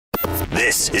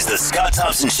This is the Scott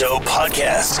Thompson Show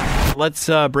podcast. Let's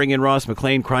bring in Ross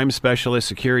McLean, crime specialist,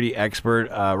 security expert,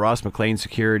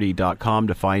 rossmcleansecurity.com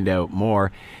to find out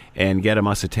more and get a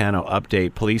Musitano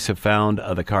update. Police have found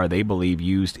the car they believe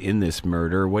used in this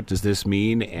murder. What does this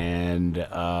mean, and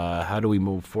how do we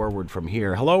move forward from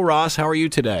here? Hello, Ross. How are you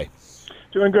today?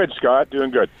 Doing good, Scott.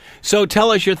 Doing good. So tell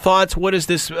us your thoughts. What is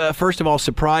this, first of all,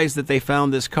 surprised that they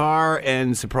found this car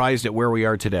and surprised at where we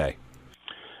are today?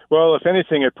 Well, if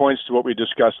anything, it points to what we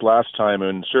discussed last time,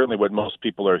 and certainly what most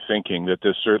people are thinking, that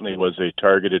this certainly was a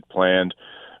targeted, planned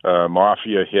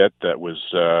mafia hit that was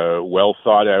well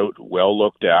thought out, well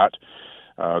looked at.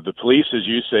 The police, as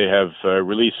you say, have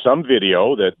released some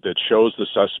video that shows the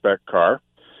suspect car,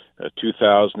 a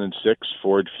 2006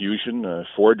 Ford Fusion,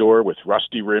 four-door with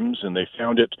rusty rims, and they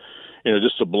found it,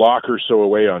 just a block or so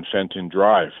away on Fenton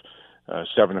Drive,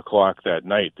 7 o'clock that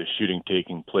night, the shooting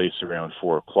taking place around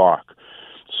 4 o'clock.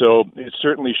 So it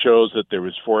certainly shows that there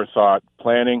was forethought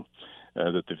planning,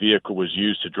 that the vehicle was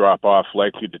used to drop off,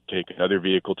 likely to take another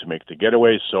vehicle to make the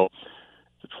getaway. So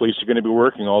the police are going to be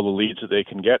working all the leads that they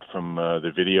can get from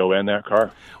the video and that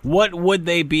car. What would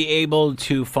they be able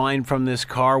to find from this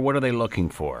car? What are they looking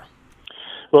for?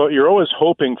 Well, you're always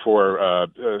hoping for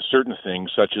certain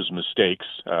things, such as mistakes,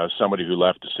 somebody who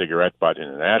left a cigarette butt in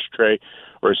an ashtray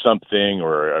or something,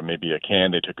 or maybe a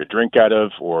can they took a drink out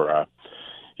of, or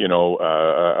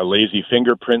a lazy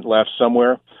fingerprint left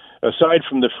somewhere. Aside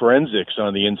from the forensics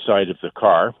on the inside of the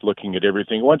car, looking at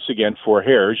everything, once again, for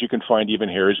hairs, you can find even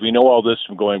hairs. We know all this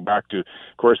from going back to, of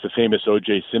course, the famous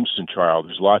O.J. Simpson trial.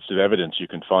 There's lots of evidence you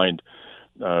can find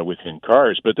within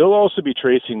cars. But they'll also be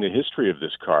tracing the history of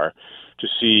this car to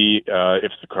see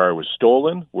if the car was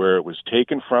stolen, where it was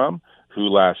taken from, who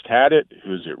last had it,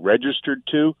 who's it registered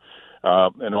to,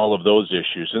 and all of those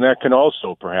issues. And that can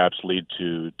also perhaps lead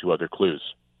to other clues.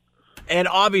 And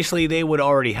obviously they would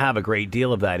already have a great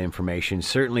deal of that information,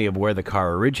 certainly of where the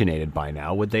car originated by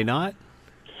now, would they not?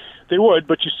 They would,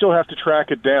 but you still have to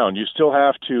track it down. You still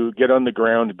have to get on the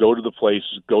ground, go to the place,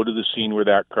 go to the scene where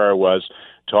that car was,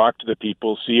 talk to the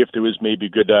people, see if there was maybe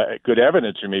good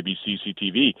evidence or maybe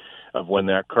CCTV of when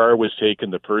that car was taken,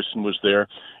 the person was there.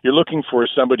 You're looking for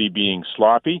somebody being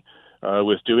sloppy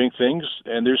with doing things,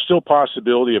 and there's still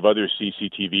possibility of other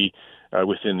CCTV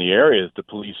within the area that the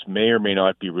police may or may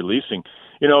not be releasing.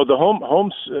 The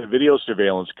home video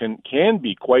surveillance can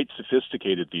be quite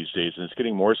sophisticated these days, and it's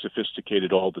getting more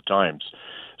sophisticated all the times.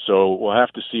 So we'll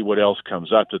have to see what else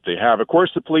comes up that they have. Of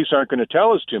course, the police aren't going to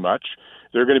tell us too much.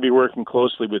 They're going to be working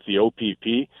closely with the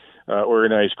OPP,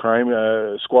 Organized Crime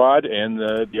Squad, and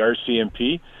the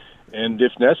RCMP, and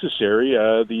if necessary,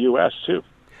 the U.S. too.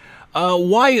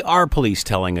 Why are police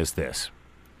telling us this?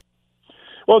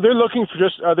 Well, they're looking for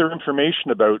just other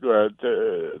information about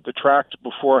the tract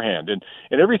beforehand, and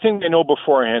everything they know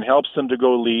beforehand helps them to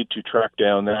go lead to track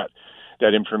down that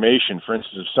information. For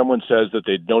instance, if someone says that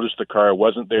they'd noticed the car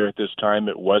wasn't there at this time,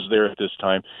 it was there at this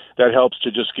time, that helps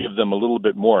to just give them a little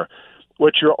bit more.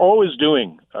 What you're always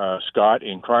doing, Scott,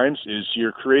 in crimes is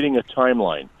you're creating a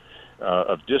timeline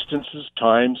of distances,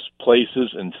 times,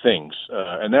 places, and things,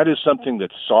 and that is something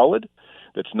that's solid.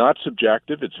 That's not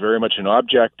subjective. It's very much an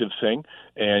objective thing,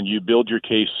 and you build your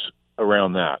case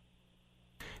around that.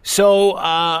 So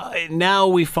now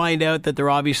we find out that they're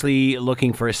obviously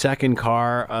looking for a second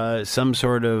car, some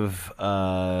sort of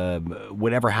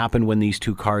whatever happened when these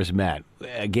two cars met.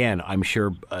 Again, I'm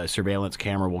sure a surveillance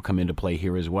camera will come into play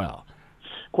here as well.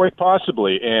 Quite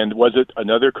possibly. And was it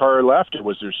another car left, or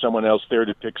was there someone else there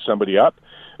to pick somebody up?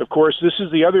 Of course, this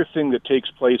is the other thing that takes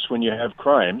place when you have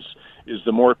crimes, is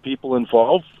the more people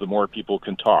involved, the more people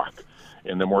can talk.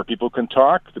 And the more people can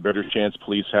talk, the better chance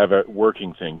police have at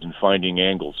working things and finding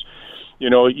angles.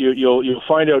 You'll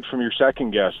find out from your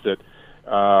second guess that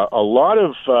a lot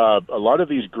of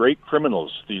these great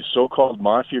criminals, these so-called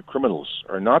mafia criminals,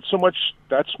 are not so much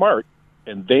that smart,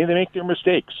 and they make their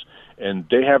mistakes, and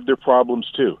they have their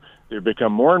problems too. They've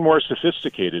become more and more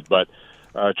sophisticated, but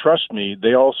trust me,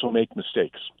 they also make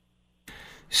mistakes.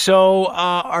 So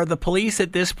are the police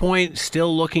at this point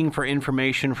still looking for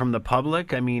information from the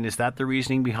public? I mean, is that the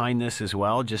reasoning behind this as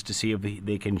well, just to see if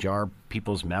they can jar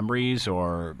people's memories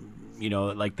or,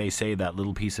 like they say, that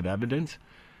little piece of evidence?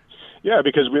 Yeah,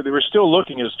 because they were still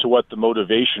looking as to what the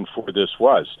motivation for this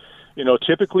was.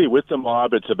 Typically with the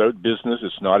mob, it's about business.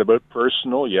 It's not about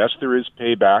personal. Yes, there is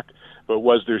payback, but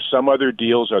was there some other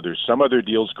deals? Are there some other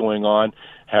deals going on?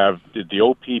 Did the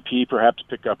OPP perhaps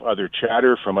pick up other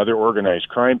chatter from other organized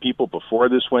crime people before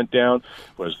this went down?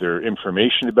 Was there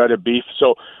information about a beef?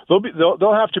 So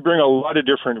they'll have to bring a lot of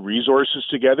different resources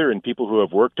together and people who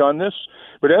have worked on this.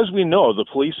 But as we know, the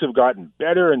police have gotten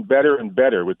better and better and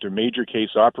better with their major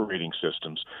case operating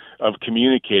systems of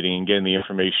communicating and getting the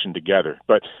information together.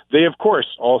 But they, of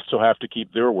course, also have to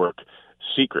keep their work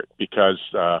secret because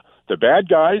the bad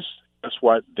guys, that's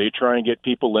what they try and get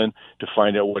people in to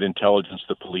find out what intelligence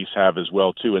the police have as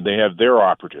well, too. And they have their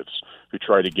operatives who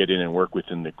try to get in and work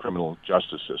within the criminal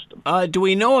justice system. Do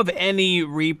we know of any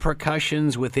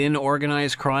repercussions within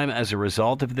organized crime as a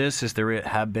result of this? Has there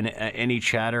have been any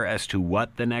chatter as to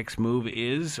what the next move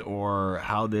is or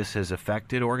how this has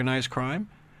affected organized crime?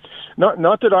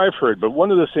 Not that I've heard, but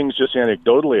one of the things, just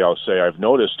anecdotally, I'll say I've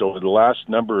noticed over the last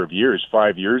number of years,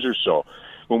 5 years or so,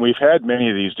 when we've had many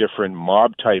of these different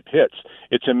mob-type hits,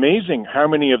 it's amazing how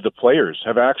many of the players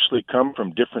have actually come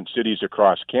from different cities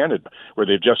across Canada, where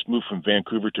they've just moved from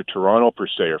Vancouver to Toronto, per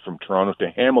se, or from Toronto to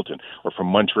Hamilton, or from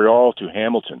Montreal to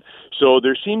Hamilton. So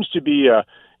there seems to be a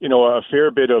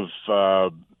fair bit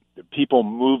of people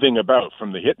moving about,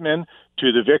 from the hitmen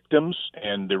to the victims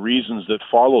and the reasons that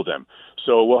follow them.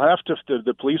 So we'll have to,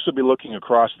 the police will be looking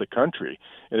across the country,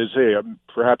 and as I say,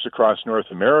 perhaps across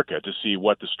North America, to see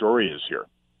what the story is here.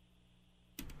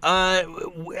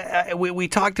 We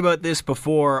talked about this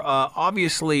before.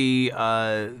 Obviously,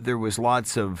 there was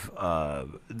lots of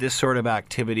this sort of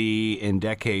activity in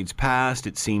decades past.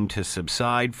 It seemed to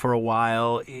subside for a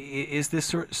while. Is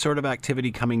this sort of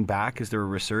activity coming back? Is there a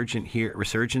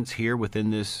resurgence here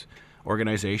within this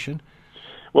organization?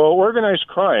 Well, organized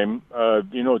crime,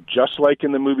 just like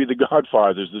in the movie The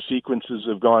Godfather, the sequences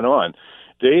have gone on.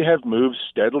 They have moved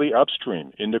steadily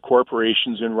upstream into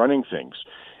corporations and running things.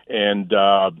 And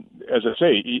as I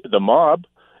say, the mob,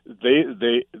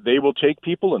 they will take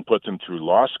people and put them through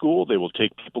law school. They will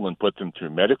take people and put them through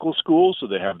medical school, so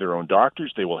they have their own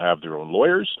doctors. They will have their own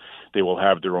lawyers. They will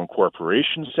have their own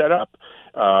corporations set up.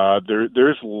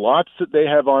 There's lots that they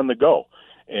have on the go,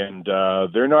 and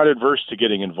they're not adverse to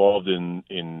getting involved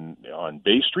on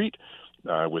Bay Street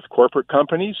with corporate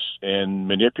companies and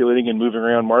manipulating and moving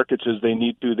around markets as they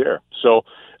need to there. So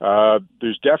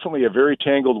there's definitely a very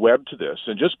tangled web to this.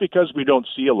 And just because we don't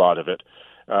see a lot of it,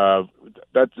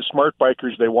 that the smart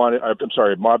bikers,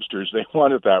 mobsters, they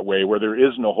want it that way, where there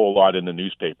isn't a whole lot in the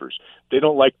newspapers. They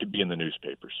don't like to be in the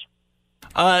newspapers.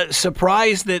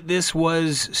 Surprised that this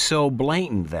was so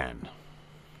blatant then?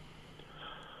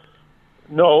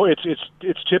 No,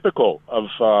 it's typical of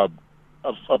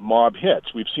mob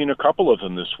hits. We've seen a couple of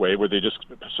them this way, where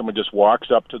someone just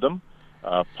walks up to them,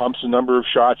 pumps a number of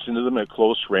shots into them at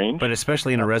close range. But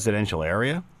especially in a residential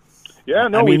area? Yeah,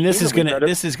 no. I mean, this is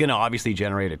gonna obviously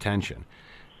generate attention.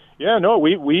 Yeah, no,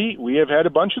 we have had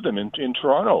a bunch of them in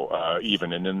Toronto,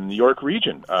 even, and in the York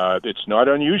region. It's not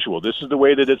unusual. This is the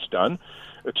way that it's done.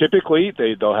 Typically,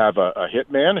 they'll have a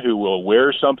hitman who will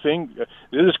wear something.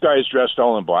 This guy is dressed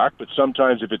all in black, but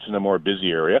sometimes if it's in a more busy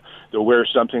area, they'll wear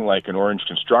something like an orange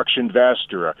construction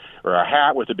vest or a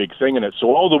hat with a big thing in it.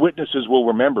 So all the witnesses will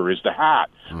remember is the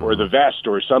hat or the vest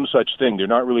or some such thing. They're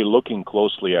not really looking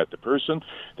closely at the person.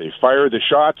 They fire the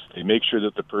shots. They make sure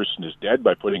that the person is dead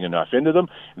by putting enough into them,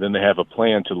 and then they have a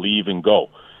plan to leave and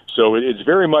go. So it's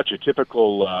very much a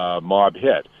typical mob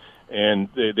hit. And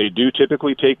they do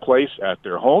typically take place at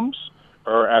their homes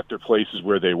or at their places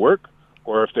where they work,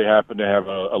 or if they happen to have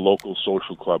a local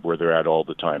social club where they're at all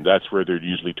the time. That's where they're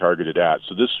usually targeted at.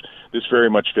 So this very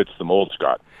much fits the mold,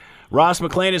 Scott. Ross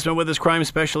McLean has been with us, crime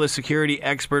specialist, security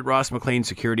expert,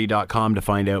 rossmcleansecurity.com to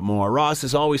find out more. Ross,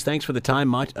 as always, thanks for the time.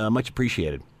 Much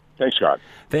appreciated. Thanks, Scott.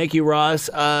 Thank you, Ross.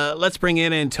 Let's bring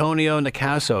in Antonio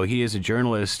Nicaso. He is a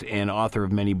journalist and author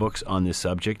of many books on this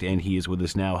subject, and he is with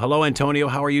us now. Hello, Antonio.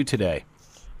 How are you today?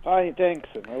 Hi, thanks.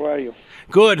 How are you?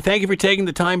 Good. Thank you for taking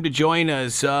the time to join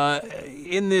us.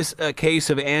 In this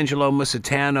case of Angelo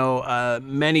Musitano,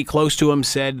 many close to him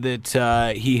said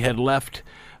that he had left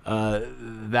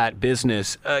that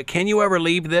business. Can you ever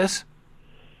leave this?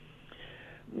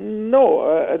 No,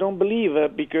 I don't believe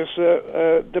because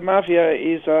the mafia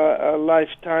is a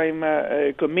lifetime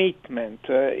commitment.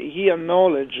 He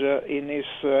acknowledged in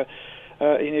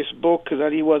his book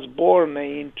that he was born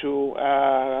into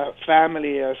a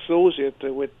family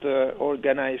associated with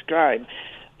organized crime.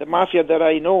 The mafia that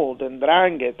I know, the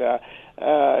 'Ndrangheta,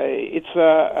 it's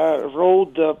a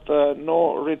road of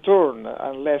no return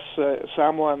unless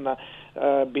someone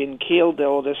been killed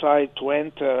or decide to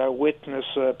enter a witness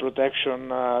protection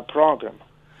program.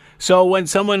 So when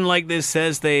someone like this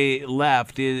says they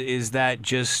left, is that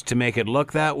just to make it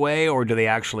look that way, or do they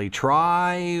actually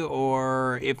try,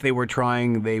 or if they were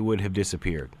trying, they would have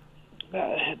disappeared?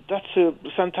 That's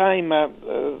sometimes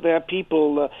there are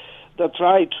people that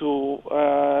try to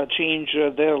change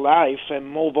their life and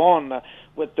move on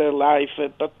with their life,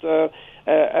 but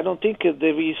I don't think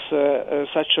there is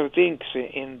such a thing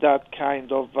in that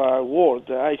kind of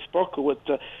world. I spoke with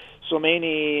so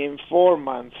many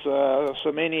informants,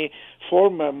 so many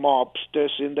former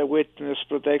mobsters in the witness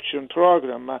protection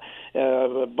program,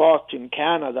 both in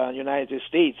Canada and United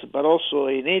States, but also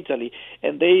in Italy.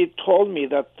 And they told me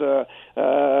that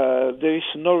there is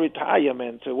no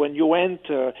retirement. When you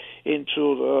enter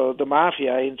into the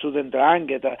mafia, into the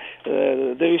 'ndrangheta,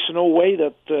 there is no way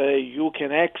that you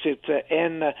can exit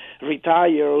and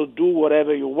retire or do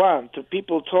whatever you want.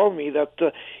 People told me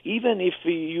that even if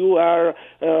you are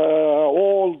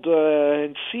old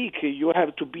and sick, you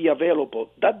have to be available.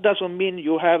 That doesn't mean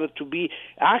you have to be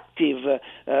active,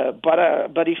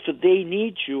 but if they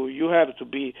need you, you have to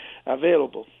be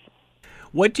available.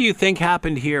 What do you think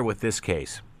happened here with this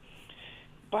case?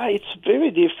 But it's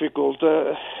very difficult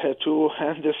to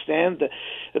understand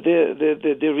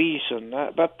the reason.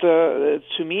 But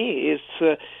to me, it's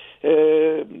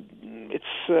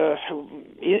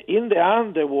in the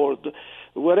underworld.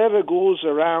 Whatever goes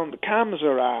around comes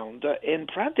around, and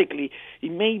practically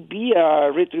it may be a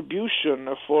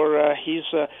retribution for his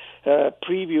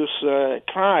previous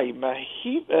crime.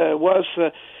 He was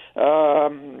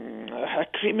a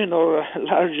criminal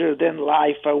larger than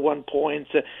life at one point,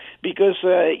 because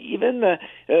even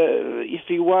if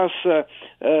he was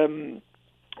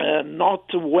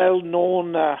not well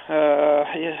known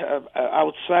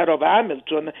outside of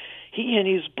Hamilton, he and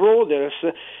his brothers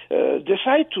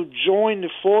decided to join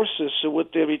forces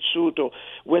with the Rizzuto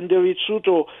when the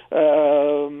Rizzuto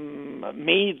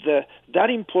made that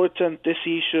important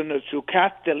decision to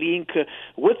cut the link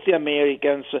with the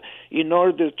Americans in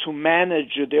order to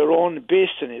manage their own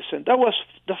business. And that was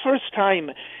the first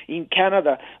time in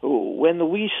Canada when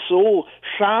we saw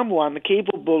someone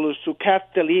capable to cut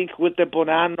the link with the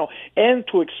Bonanno and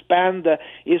to expand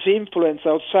his influence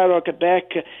outside of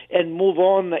Quebec and move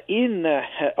on in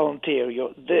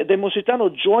Ontario. The Musitano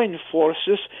joined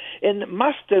forces and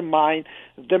mastermind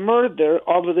the murder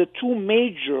of two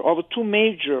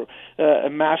major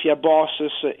mafia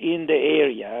bosses in the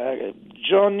area,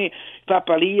 Johnny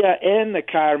Papalia and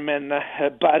Carmen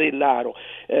Barillaro.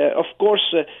 Of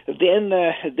course, then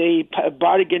they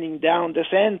bargaining down the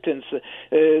sentence.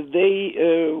 They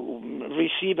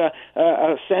receive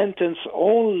a sentence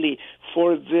only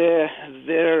for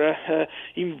their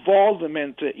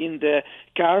involvement in the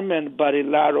Carmen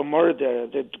Barillaro murder.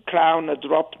 The Crown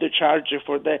dropped the charge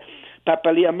for the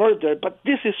Papalia murder, but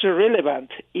this is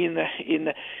irrelevant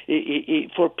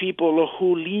for people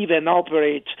who live and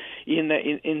operate in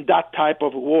that type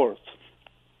of world.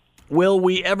 Will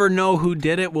we ever know who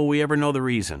did it? Will we ever know the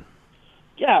reason?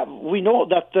 Yeah, we know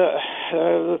that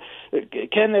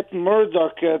Kenneth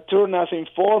Murdoch turned as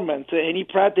informant, and he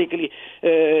practically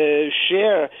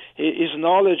shared his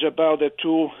knowledge about the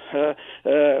two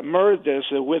murders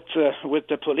with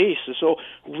the police. So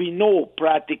we know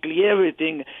practically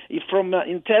everything. From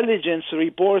intelligence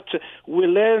reports, we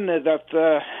learn that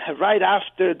right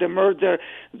after the murder,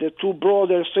 the two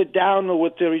brothers sat down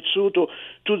with the Rizzuto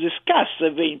to discuss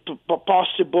the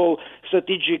possible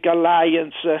strategic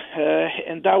alliance,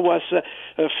 and that was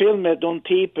filmed on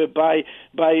tape by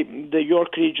the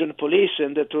York Region Police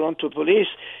and the Toronto Police.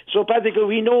 So practically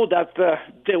we know that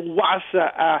there was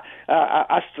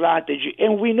a strategy,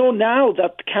 and we know now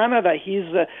that Canada is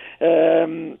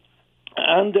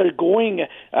undergoing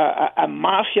a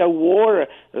mafia war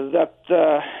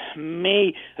that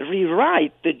may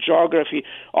rewrite the geography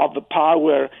of the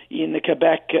power in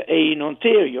Quebec and in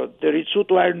Ontario. The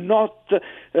Rizzuto are not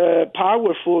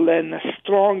powerful and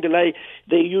strong like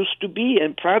they used to be,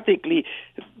 and practically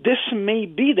this may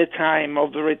be the time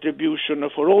of the retribution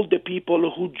for all the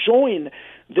people who joined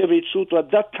the Rizzuto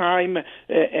at that time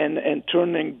and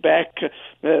turning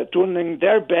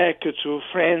their back to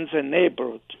friends and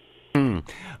neighborhood.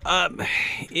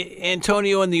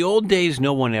 Antonio, in the old days,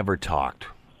 no one ever talked.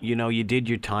 You know, you did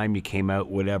your time, you came out,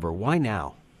 whatever. Why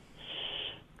now?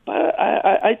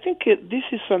 I think this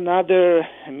is another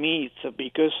myth,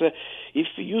 because if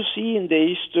you see in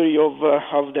the history of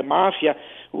the mafia,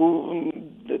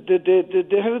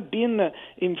 there have been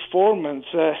informants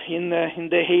in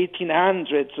the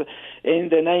 1800s, in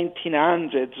the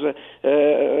 1900s.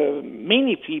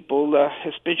 Many people,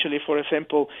 especially, for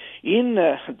example, in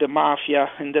the mafia,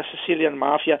 in the Sicilian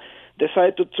mafia,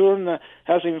 decided to turn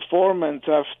as informant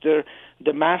after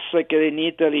the massacre in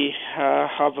Italy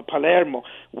of Palermo,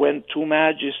 when 2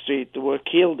 magistrates were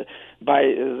killed by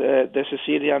the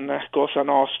Sicilian Cosa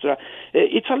Nostra.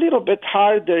 It's a little bit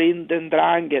harder in the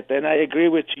 'Ndrangheta, and I agree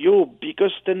with you,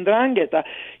 because the 'Ndrangheta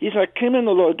is a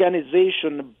criminal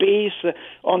organization based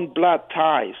on blood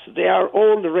ties. They are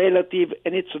all relative,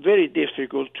 and it's very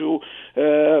difficult to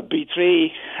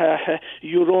betray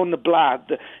your own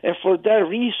blood. And for that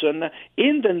reason,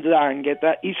 in the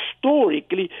 'Ndrangheta,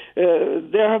 historically,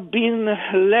 there have been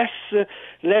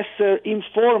lesser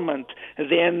informant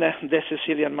than the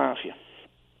Sicilian Mafia.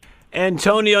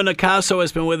 Antonio Nicaso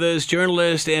has been with us,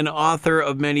 journalist and author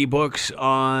of many books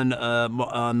on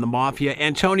the Mafia.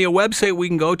 Antonio, website we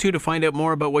can go to find out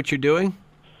more about what you're doing?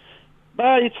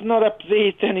 But it's not up to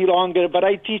date any longer, but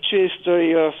I teach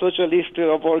history, social history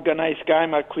of organized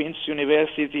crime at Queen's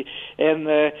University,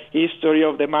 and history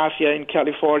of the Mafia in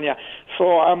California.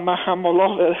 So I'm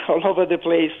all over the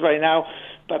place right now,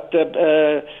 but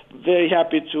very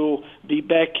happy to be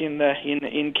back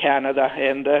in Canada,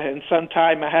 and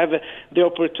sometime I have the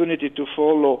opportunity to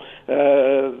follow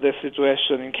the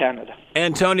situation in Canada.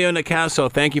 Antonio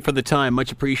Nicaso, thank you for the time.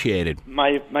 Much appreciated.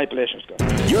 My pleasure,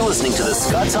 Scott. You're listening to The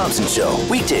Scott Thompson Show,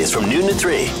 weekdays from noon to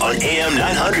 3 on AM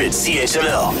 900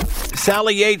 CHML.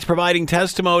 Sally Yates providing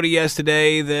testimony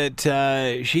yesterday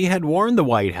that she had warned the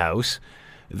White House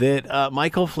that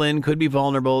Michael Flynn could be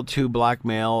vulnerable to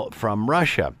blackmail from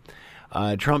Russia.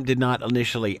 Trump did not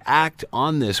initially act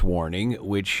on this warning,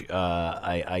 which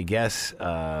I guess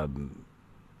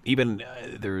even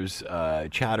there's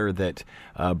chatter that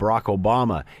Barack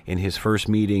Obama, in his first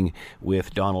meeting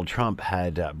with Donald Trump,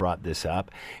 had brought this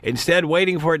up. Instead,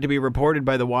 waiting for it to be reported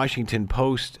by the Washington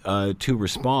Post to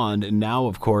respond. And now,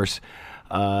 of course,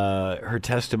 her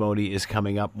testimony is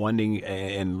coming up, wondering,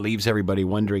 and leaves everybody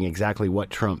wondering exactly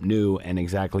what Trump knew and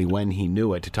exactly when he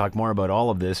knew it. To talk more about all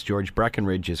of this, George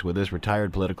Breckenridge is with us,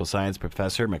 retired political science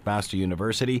professor, McMaster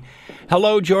University.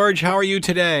 Hello, George. How are you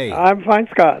today? I'm fine,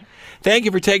 Scott. Thank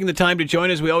you for taking the time to join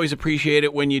us. We always appreciate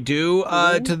it when you do.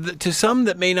 To some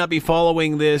that may not be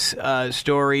following this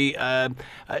story,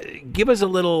 give us a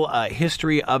little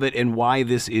history of it and why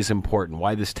this is important,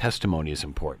 why this testimony is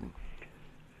important.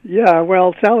 Yeah,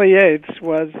 well, Sally Yates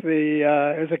was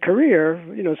as a career,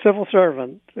 civil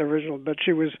servant original, but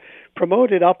she was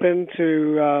promoted up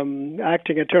into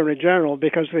acting Attorney General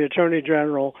because the Attorney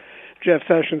General, Jeff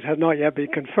Sessions, had not yet been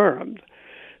confirmed.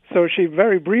 So she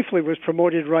very briefly was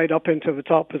promoted right up into the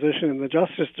top position in the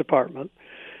Justice Department.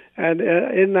 And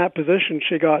in that position,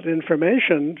 she got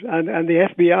information, and the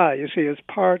FBI, you see, is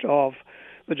part of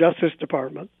the Justice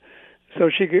Department. So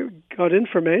she got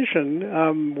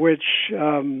information which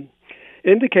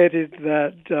indicated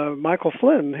that Michael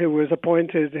Flynn, who was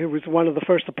one of the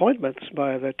first appointments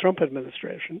by the Trump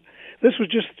administration, this was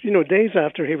just days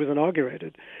after he was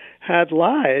inaugurated, had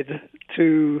lied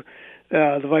to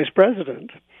the vice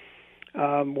president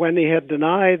when he had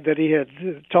denied that he had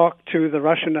talked to the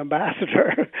Russian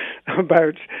ambassador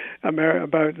about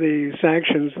the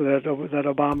sanctions that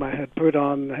Obama had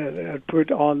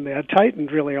had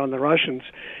tightened really on the Russians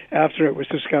after it was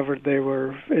discovered they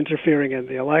were interfering in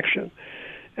the election.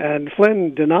 And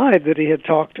Flynn denied that he had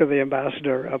talked to the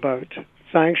ambassador about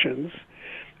sanctions,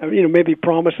 maybe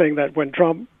promising that when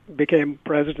Trump became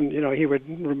president, he would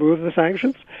remove the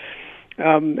sanctions.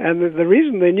 And the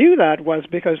reason they knew that was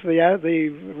because the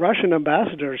Russian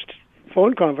ambassador's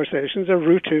phone conversations are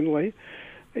routinely,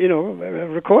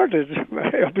 recorded,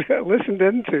 listened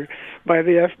into by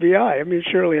the FBI. I mean,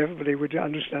 surely everybody would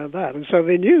understand that. And so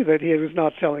they knew that he was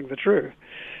not telling the truth.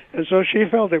 And so she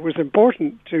felt it was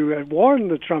important to warn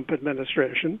the Trump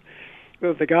administration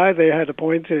that the guy they had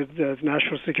appointed as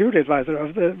National Security Advisor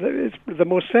of it's the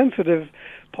most sensitive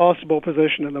possible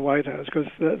position in the White House, because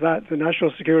the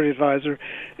National Security Advisor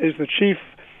is the chief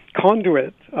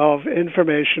conduit of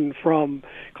information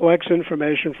collects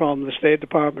information from the State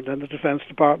Department and the Defense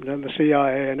Department and the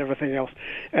CIA and everything else,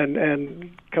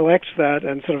 and collects that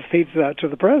and sort of feeds that to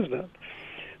the president.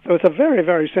 So it's a very,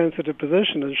 very sensitive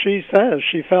position, and she says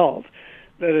she felt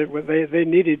that they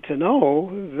needed to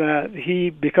know that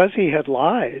because he had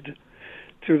lied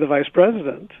to the vice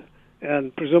president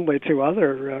and presumably to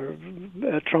other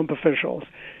Trump officials,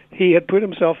 he had put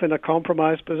himself in a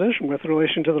compromised position with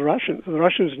relation to the Russians. And the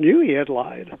Russians knew he had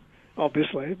lied,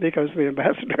 obviously, because the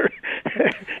ambassador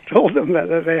told them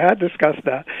that they had discussed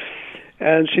that.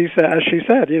 And she said, as she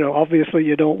said, obviously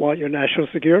you don't want your national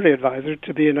security advisor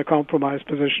to be in a compromised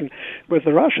position with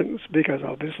the Russians, because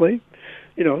obviously,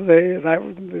 that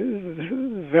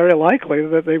very likely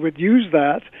that they would use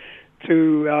that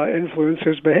to influence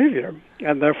his behavior,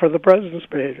 and therefore the president's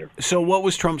behavior. So what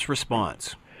was Trump's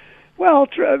response? Well,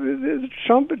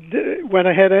 Trump went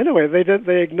ahead anyway.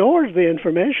 They ignored the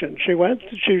information. She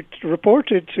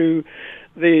reported to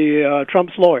the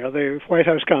Trump's lawyer, the White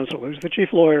House counsel, who's the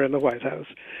chief lawyer in the White House,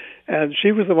 and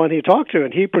she was the one he talked to,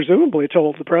 and he presumably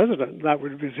told the president that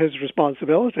was his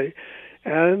responsibility,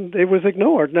 and it was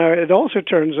ignored. Now, it also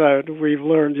turns out, we've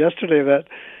learned yesterday, that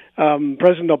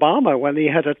President Obama, when he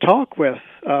had a talk with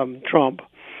Trump,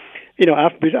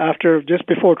 after just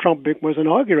before Trump was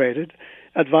inaugurated,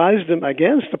 advised him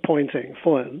against appointing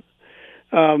Flynn.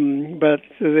 But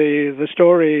the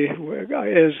story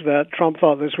is that Trump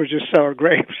thought this was just sour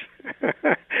grapes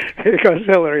because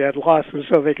Hillary had lost, and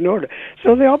so they ignored it.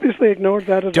 So they obviously ignored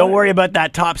that as Don't worry about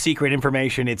that top secret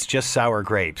information. It's just sour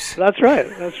grapes. That's right.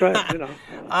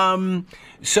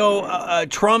 So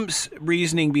Trump's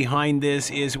reasoning behind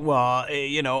this is,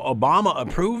 Obama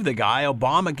approved the guy.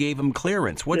 Obama gave him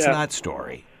clearance. What's that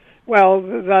story? Well,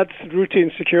 that's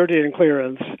routine security and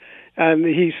clearance. And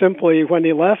he simply, when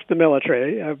he left the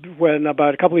military, when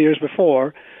about a couple of years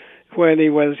before, when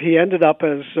he ended up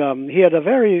as, he had a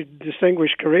very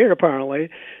distinguished career apparently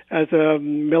as a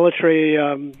military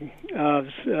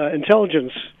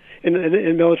intelligence,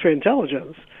 in military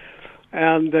intelligence.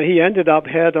 And he ended up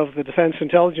head of the Defense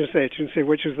Intelligence Agency,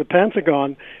 which is the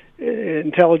Pentagon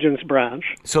intelligence branch.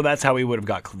 So that's how he would have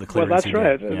got the clearance. Well, that's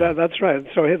right. Yeah. That's right.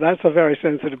 So that's a very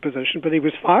sensitive position. But he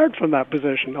was fired from that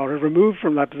position, or removed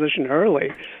from that position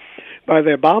early by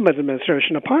the Obama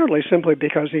administration, apparently simply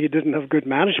because he didn't have good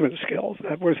management skills.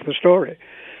 That was the story.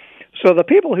 So the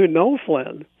people who know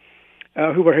Flynn,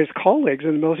 who were his colleagues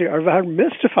in the military, are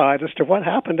mystified as to what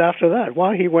happened after that,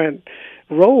 why he went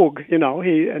rogue,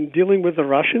 and dealing with the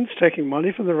Russians, taking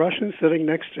money from the Russians, sitting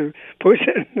next to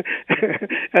Putin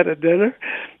at a dinner,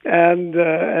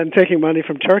 and taking money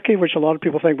from Turkey, which a lot of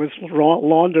people think was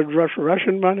laundered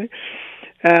Russian money,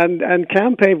 and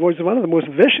was one of the most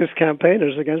vicious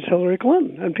campaigners against Hillary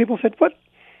Clinton. And people said, "What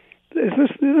is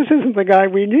this? This isn't the guy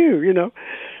we knew,"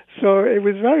 So it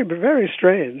was very, very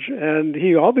strange. And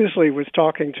he obviously was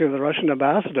talking to the Russian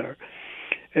ambassador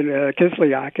in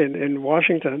Kislyak in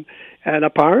Washington, and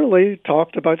apparently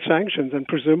talked about sanctions and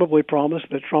presumably promised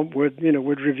that Trump would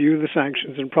review the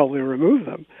sanctions and probably remove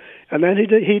them. And then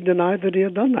he denied that he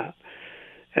had done that.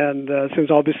 And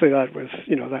since obviously that was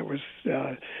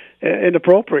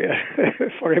inappropriate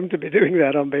for him to be doing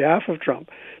that on behalf of Trump.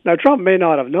 Now, Trump may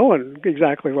not have known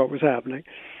exactly what was happening,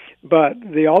 but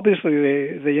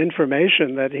obviously the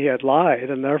information that he had lied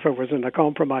and therefore was in a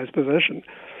compromised position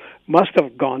must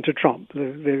have gone to Trump.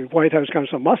 The White House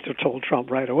counsel must have told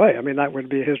Trump right away. I mean, that would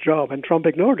be his job. And Trump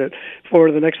ignored it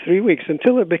for the next 3 weeks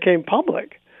until it became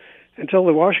public, until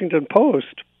the Washington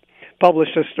Post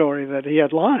published a story that he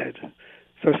had lied.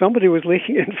 So somebody was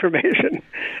leaking information,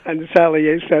 and Sally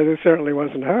Yates says it certainly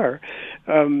wasn't her.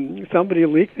 Somebody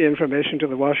leaked the information to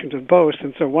the Washington Post,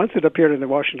 and so once it appeared in the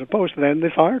Washington Post, then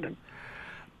they fired him.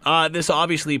 This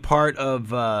obviously part of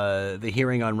the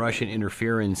hearing on Russian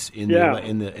interference in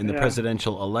the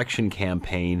presidential election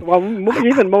campaign. Well,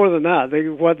 even more than that,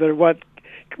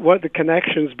 what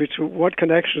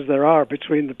connections there are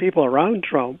between the people around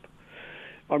Trump,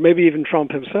 or maybe even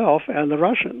Trump himself, and the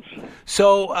Russians.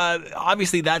 So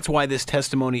obviously that's why this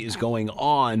testimony is going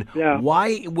on. Yeah.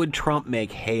 Why would Trump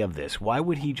make hay of this? Why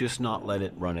would he just not let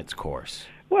it run its course?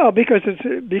 Well, because as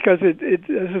I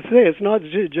say, it's not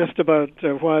just about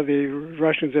why the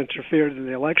Russians interfered in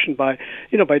the election by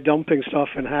dumping stuff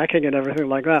and hacking and everything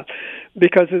like that.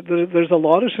 Because there's a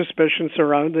lot of suspicion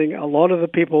surrounding a lot of the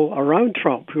people around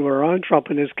Trump, who were around Trump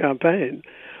in his campaign.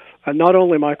 And not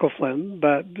only Michael Flynn,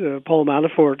 but Paul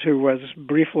Manafort, who was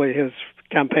briefly his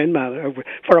campaign manager,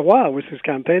 for a while was his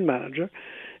campaign manager,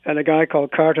 and a guy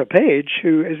called Carter Page,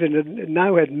 who is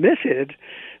now admitted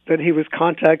that he was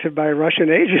contacted by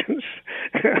Russian agents,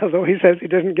 although he says he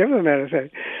didn't give them anything.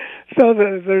 So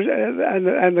there's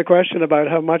the question about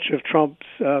how much of Trump's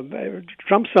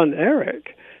son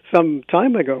Eric some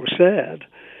time ago said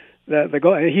that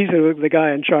he's the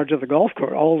guy in charge of the golf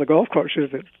course, all the golf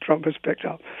courses that Trump has picked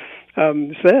up.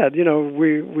 Said,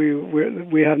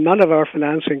 we have none of our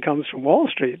financing comes from Wall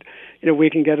Street. We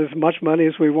can get as much money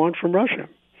as we want from Russia.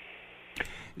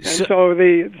 And so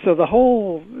the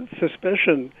whole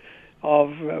suspicion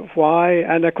of why,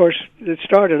 and of course it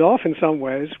started off in some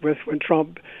ways with when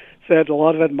Trump said a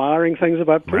lot of admiring things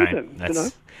about Putin.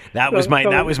 Right. That was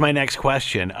my next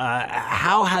question.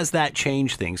 How has that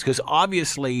changed things? Because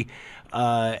obviously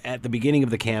at the beginning of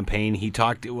the campaign, he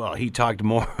talked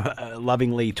more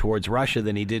lovingly towards Russia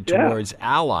than he did towards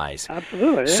allies.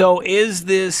 Absolutely. Yeah. So is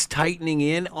this tightening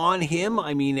in on him?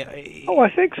 I mean, I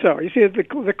think so. You see,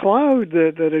 the cloud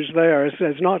that is there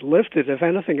has not lifted. If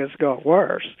anything, it's got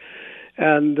worse.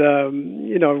 And,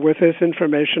 with this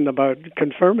information about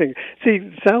confirming. See,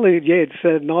 Sally Yates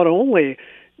said not only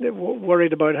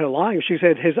worried about her lying, she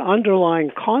said his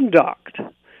underlying conduct,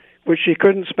 which she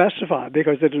couldn't specify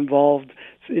because it involved,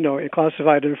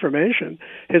 classified information,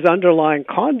 his underlying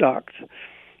conduct,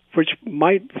 which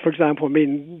might, for example,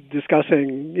 mean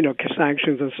discussing,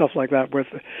 sanctions and stuff like that with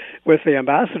the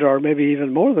ambassador, or maybe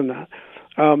even more than that,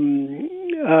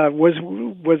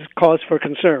 was cause for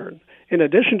concern. In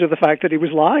addition to the fact that he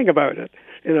was lying about it,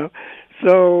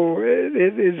 So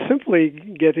it is simply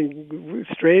getting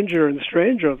stranger and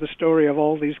stranger, the story of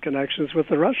all these connections with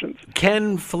the Russians.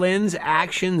 Can Flynn's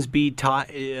actions be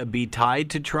tied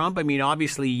to Trump? I mean,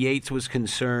 obviously Yates was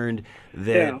concerned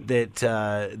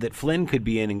that Flynn could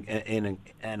be in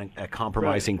a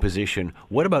compromising position.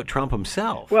 What about Trump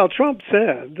himself? Well, Trump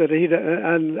said that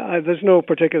there's no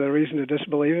particular reason to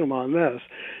disbelieve him on this.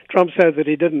 Trump said that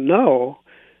he didn't know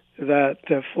that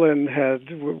Flynn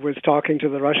was talking to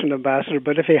the Russian ambassador,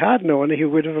 but if he had known, he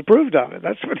would have approved of it.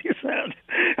 That's what he said.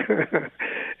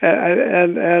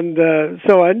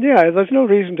 There's no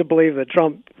reason to believe that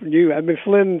Trump knew. I mean,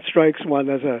 Flynn strikes one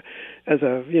as a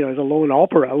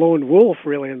lone wolf,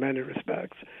 really, in many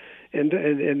respects, in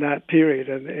that period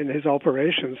and in his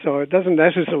operations. So it doesn't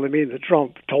necessarily mean that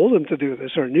Trump told him to do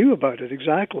this or knew about it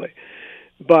exactly.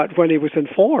 But when he was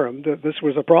informed that this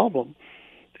was a problem,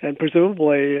 and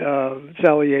presumably,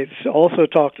 Sally Yates also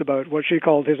talked about what she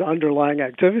called his underlying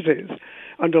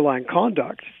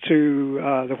conduct to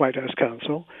the White House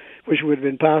counsel, which would have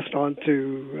been passed on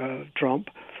to Trump,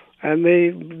 and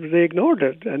they ignored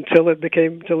it until it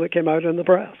came out in the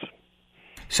press.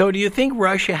 So, do you think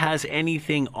Russia has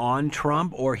anything on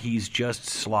Trump, or he's just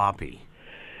sloppy?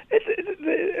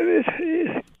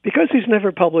 Because he's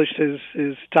never published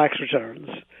his tax returns.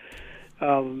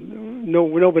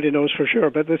 Nobody knows for sure,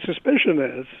 but the suspicion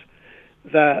is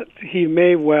that he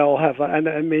may well have. And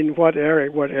I mean, what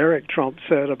Eric Trump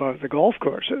said about the golf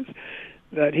courses,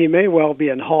 that he may well be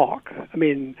in hock. I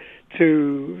mean,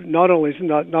 to not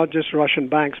just Russian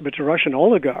banks, but to Russian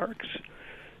oligarchs.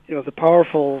 The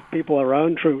powerful people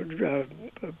around Putin,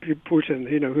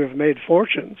 who have made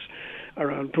fortunes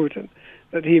around Putin.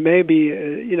 That he may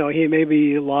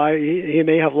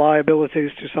have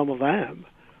liabilities to some of them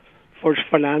for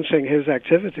financing his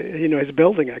activity, his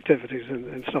building activities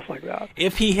and stuff like that.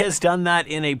 If he has done that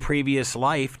in a previous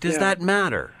life, does that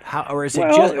matter? Is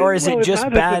it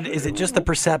just the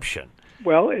perception?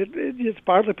 Well, it's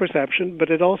partly perception, but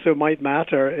it also might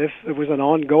matter if it was an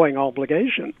ongoing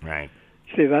obligation. Right.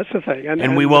 See, that's the thing.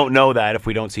 And we won't know that if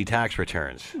we don't see tax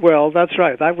returns. Well, that's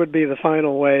right. That would be the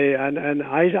final way, and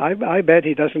I bet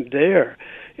he doesn't dare.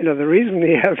 The reason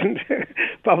he hasn't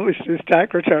published his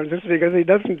tax returns is because he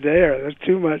doesn't dare. There's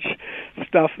too much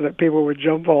stuff that people would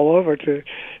jump all over to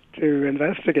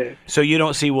investigate. So you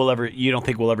don't think we'll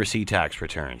ever see tax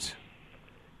returns?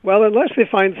 Well, unless they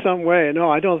find some way.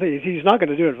 No, I don't think he's not going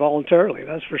to do it voluntarily.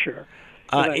 That's for sure.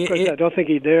 I don't think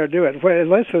he'd dare do it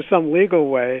unless there's some legal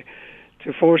way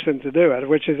to force him to do it,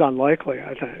 which is unlikely,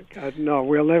 I think. No,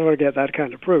 we'll never get that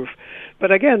kind of proof.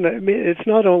 But again, I mean, it's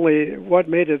not only what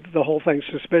made the whole thing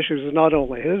suspicious is not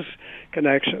only his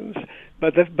connections,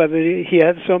 but he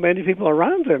had so many people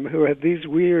around him who had these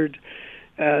weird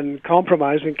and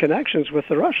compromising connections with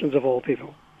the Russians, of all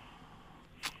people.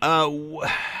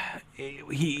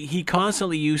 He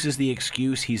constantly uses the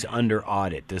excuse he's under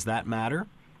audit. Does that matter?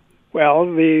 Well,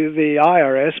 the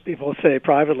IRS people say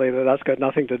privately that that's got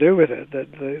nothing to do with it,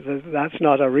 that that's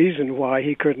not a reason why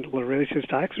he couldn't release his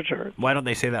tax return. Why don't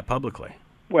they say that publicly?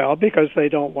 Well, because they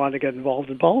don't want to get involved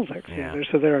in politics. Yeah.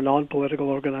 So they're a non-political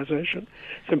organization.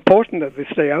 It's important that they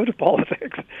stay out of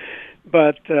politics.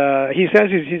 But he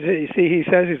says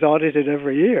he's audited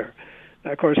every year.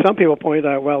 Of course, some people point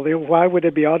out, well, why would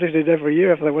it be audited every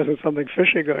year if there wasn't something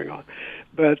fishy going on?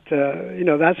 But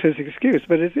that's his excuse.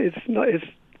 But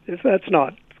that's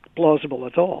not plausible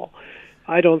at all.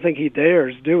 I don't think he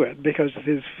dares do it because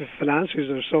his finances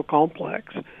are so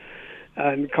complex,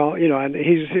 and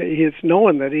he's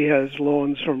known that he has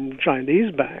loans from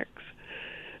Chinese banks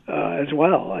as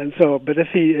well. And so, but if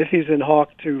he's in hock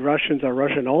to Russians or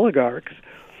Russian oligarchs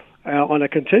on a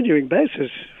continuing basis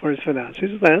for his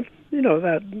finances, then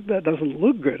that doesn't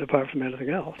look good apart from anything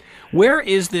else. Where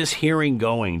is this hearing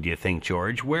going, do you think,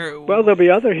 George? Well, there'll be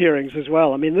other hearings as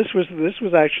well. I mean, this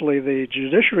was actually the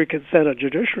Senate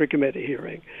Judiciary Committee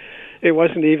hearing, it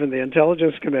wasn't even the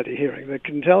Intelligence Committee hearing. The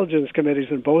Intelligence Committees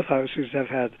in both houses have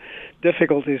had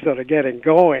difficulties that are getting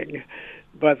going,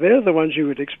 but they're the ones you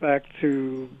would expect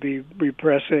to be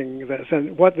repressing this.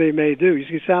 And what they may do, you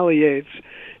see Sally Yates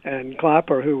and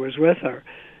Clapper, who was with her,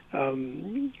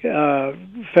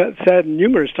 said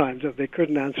numerous times that they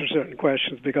couldn't answer certain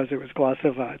questions because it was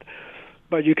classified.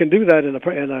 But you can do that in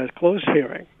a closed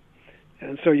hearing.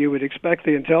 And so you would expect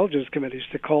the intelligence committees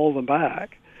to call them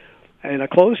back in a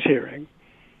closed hearing.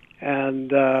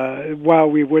 And while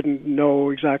we wouldn't know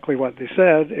exactly what they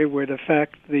said, it would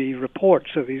affect the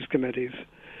reports of these committees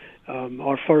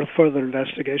or further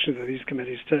investigations that these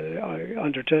committees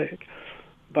undertake.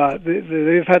 But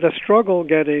they've had a struggle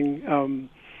getting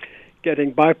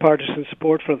bipartisan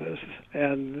support for this.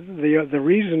 And the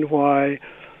reason why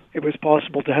it was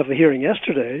possible to have the hearing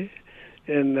yesterday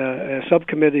in a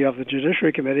subcommittee of the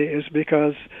Judiciary Committee is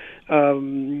because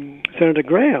Senator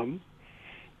Graham,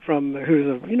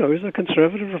 who's a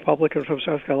conservative Republican from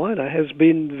South Carolina, has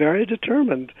been very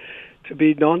determined to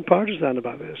be nonpartisan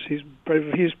about this. He's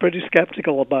pretty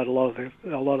skeptical about a lot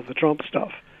of the Trump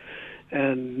stuff,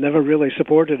 and never really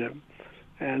supported him.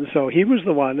 And so he was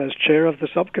the one, as chair of the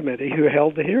subcommittee, who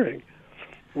held the hearing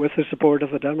with the support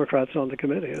of the Democrats on the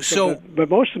committee. But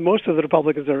most of the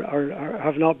Republicans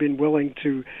have not been willing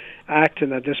to act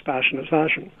in a dispassionate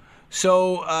fashion.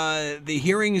 So the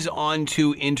hearings on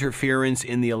to interference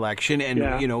in the election, and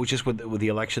just with the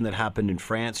election that happened in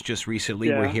France just recently,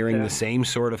 we're hearing the same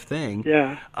sort of thing.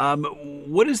 Yeah.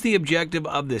 What is the objective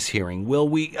of this hearing? Will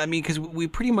we? I mean, because we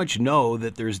pretty much know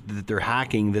that they're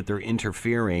hacking, that they're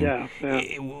interfering. Yeah.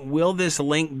 Will this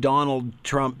link Donald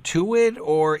Trump to it,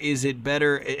 or is it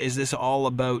better? Is this all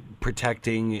about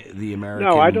protecting the American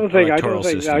electoral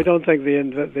system? I don't think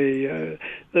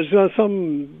there's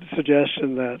some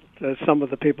suggestion that some of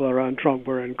the people around Trump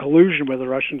were in collusion with the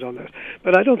Russians on this,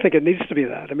 but I don't think it needs to be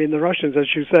that. I mean, the Russians, as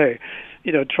you say,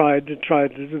 tried to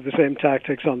do the same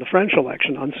tactics on the French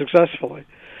election unsuccessfully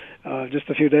just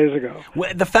a few days ago.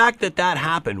 Well, the fact that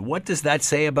happened, what does that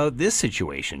say about this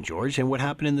situation, George, and what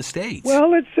happened in the States?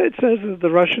 Well, it says that the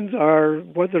Russians are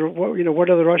what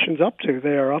are the Russians up to?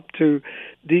 They are up to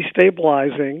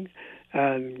destabilizing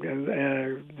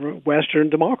and Western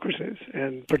democracies,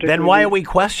 and particularly. Then why are we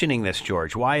questioning this,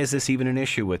 George? Why is this even an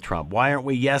issue with Trump? Why aren't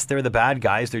we? Yes, they're the bad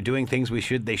guys. They're doing things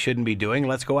they shouldn't be doing.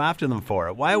 Let's go after them for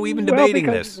it. Why are we even debating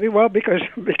this? Well, because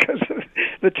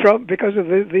of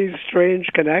these strange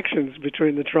connections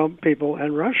between the Trump people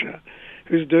and Russia,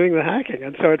 who's doing the hacking,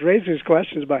 and so it raises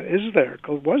questions about was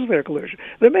there collusion?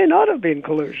 There may not have been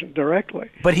collusion directly.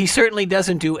 But he certainly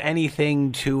doesn't do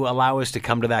anything to allow us to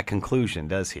come to that conclusion,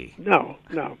 does he? No,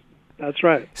 that's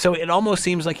right. So it almost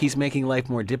seems like he's making life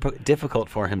more difficult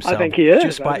for himself. I think he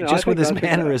is. Just with his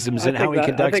mannerisms and how he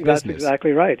conducts business. That's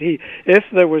exactly right. If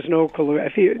there was no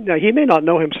collusion, he may not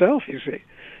know himself. You see,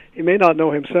 he may not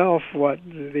know himself what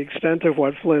the extent of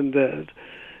what Flynn did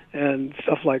and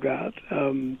stuff like that.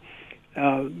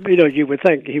 You would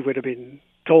think he would have been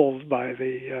told by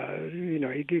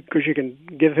because you can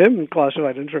give him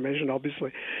classified information,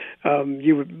 obviously.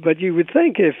 But you would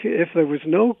think if there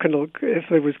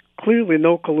was clearly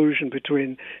no collusion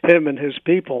between him and his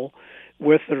people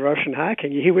with the Russian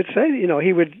hacking, he would say,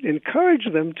 he would encourage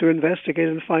them to investigate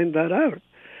and find that out.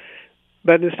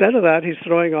 But instead of that, he's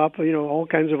throwing up, all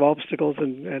kinds of obstacles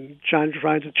and trying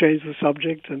to change the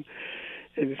subject and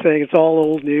saying it's all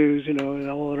old news, and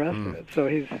all the rest of it. So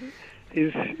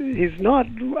he's not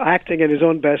acting in his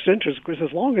own best interest, because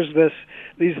as long as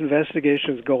these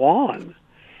investigations go on,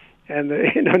 and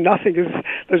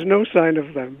there's no sign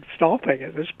of them stopping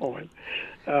at this point.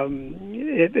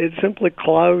 It simply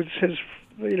clouds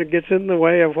gets in the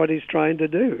way of what he's trying to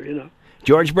do.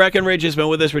 George Breckenridge has been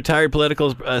with us, retired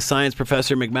political science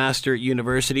professor, McMaster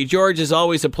University. George, as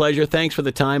always, a pleasure. Thanks for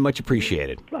the time. Much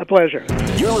appreciated. A pleasure.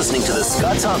 You're listening to The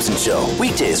Scott Thompson Show,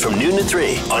 weekdays from noon to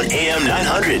 3 on AM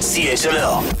 900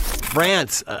 CHML.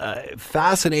 France,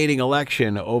 fascinating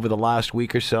election over the last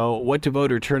week or so. What do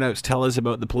voter turnouts tell us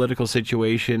about the political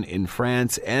situation in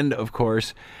France? And, of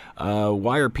course,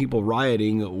 why are people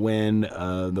rioting when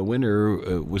the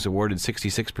winner was awarded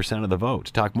 66% of the vote?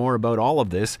 To talk more about all of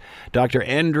this, Dr.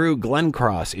 Andrew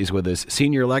Glencross is with us,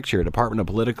 Senior Lecturer, Department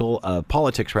of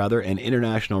Politics and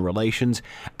International Relations,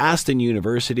 Aston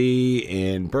University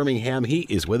in Birmingham. He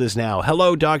is with us now.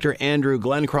 Hello, Dr. Andrew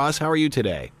Glencross. How are you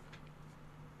today?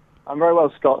 I'm very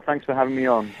well, Scott. Thanks for having me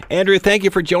on. Andrew, thank you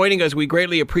for joining us. We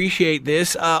greatly appreciate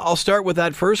this. I'll start with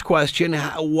that first question.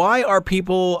 Why are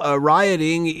people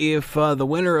rioting if the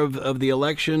winner of the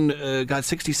election got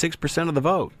 66% of the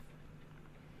vote?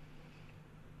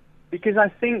 Because I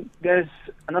think there's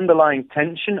an underlying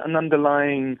tension, an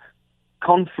underlying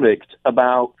conflict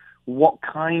about what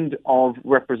kind of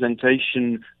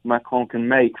representation Macron can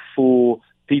make for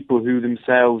people who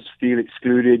themselves feel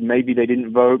excluded. Maybe they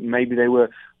didn't vote. Maybe they were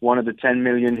one of the 10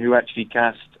 million who actually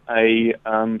cast a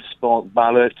spot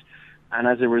ballot. And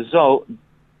as a result,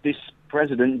 this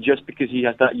president, just because he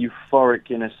has that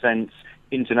euphoric, in a sense,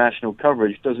 international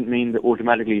coverage, doesn't mean that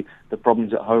automatically the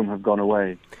problems at home have gone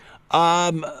away.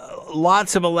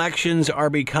 Lots of elections are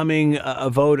becoming a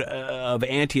vote of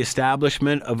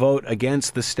anti-establishment, a vote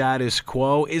against the status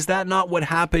quo. Is that not what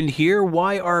happened here?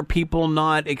 Why are people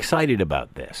not excited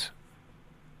about this?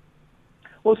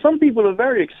 Well, some people are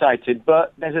very excited,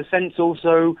 but there's a sense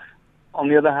also, on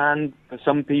the other hand, for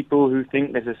some people who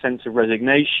think there's a sense of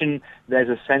resignation, there's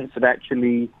a sense that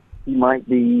actually he might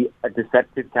be a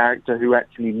deceptive character who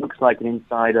actually looks like an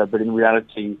insider, but in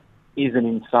reality is an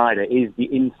insider, is the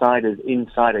insider's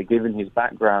insider given his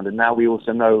background. And now we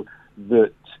also know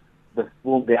that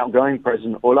the outgoing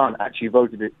President Hollande actually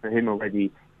voted for him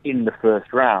already in the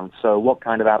first round. So what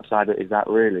kind of outsider is that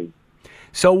really?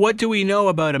 So what do we know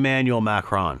about Emmanuel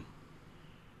Macron?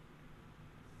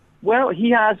 Well, he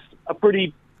has a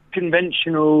pretty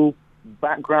conventional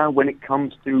background when it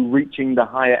comes to reaching the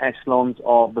higher echelons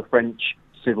of the French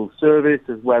civil service,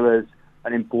 as well as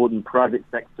an important private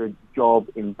sector job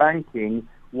in banking.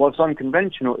 What's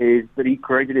unconventional is that he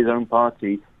created his own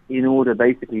party in order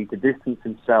basically to distance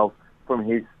himself from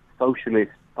his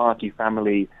socialist party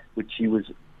family, which he was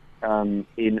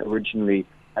in originally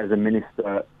as a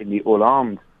minister in the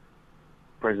Hollande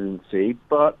presidency.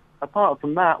 But apart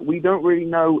from that, we don't really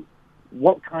know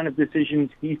what kind of decisions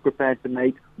he's prepared to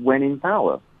make when in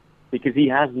power, because he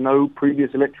has no previous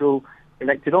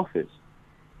elected office.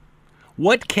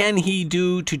 What can he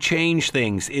do to change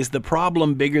things? Is the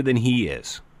problem bigger than he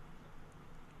is?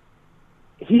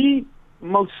 He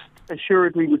most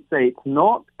assuredly would say it's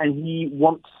not, and he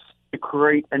wants to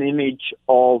create an image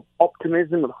of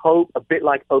optimism, of hope, a bit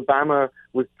like Obama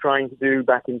was trying to do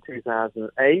back in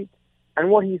 2008. And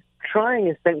what he's trying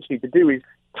essentially to do is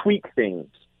tweak things,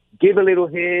 give a little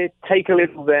here, take a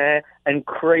little there, and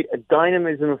create a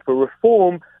dynamism for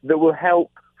reform that will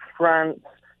help France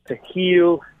to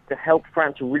heal, to help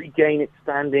France regain its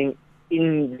standing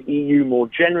in the EU more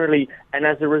generally, and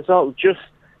as a result, just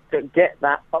to get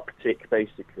that uptick,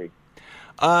 basically.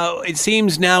 It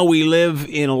seems now we live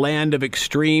in a land of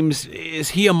extremes.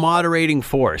 Is he a moderating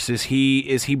force? Is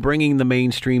he bringing the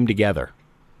mainstream together?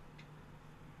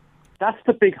 That's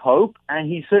the big hope, and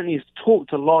he certainly has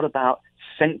talked a lot about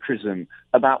centrism,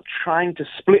 about trying to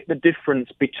split the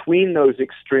difference between those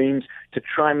extremes to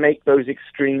try and make those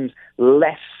extremes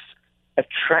less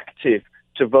attractive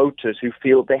to voters who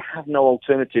feel they have no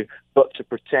alternative but to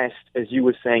protest, as you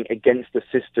were saying, against the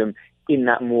system in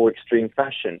that more extreme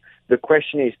fashion. The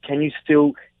question is, can you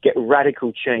still get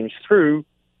radical change through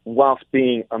whilst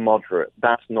being a moderate?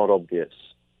 That's not obvious.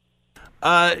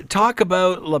 Talk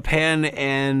about Le Pen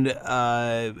and,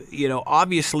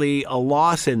 obviously a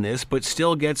loss in this, but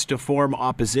still gets to form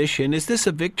opposition. Is this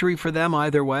a victory for them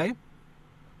either way?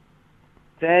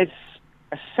 There's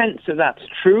a sense that that's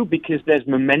true because there's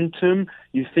momentum.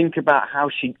 You think about how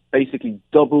she basically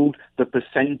doubled the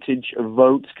percentage of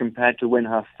votes compared to when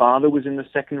her father was in the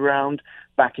second round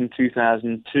back in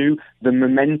 2002. The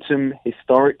momentum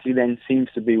historically then seems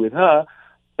to be with her.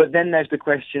 But then there's the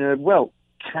question of, well,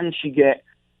 can she get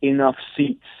enough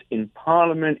seats in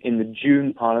Parliament in the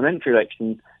June parliamentary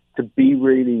elections to be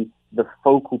really the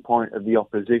focal point of the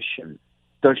opposition?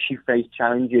 Does she face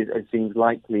challenges, as seems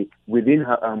likely, within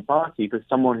her own party for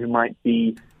someone who might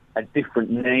be a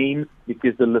different name,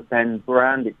 because the Le Pen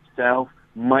brand itself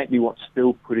might be what's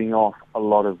still putting off a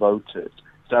lot of voters?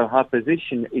 So her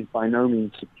position is by no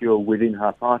means secure within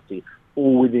her party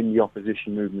or within the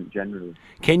opposition movement generally.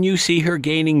 Can you see her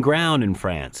gaining ground in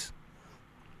France?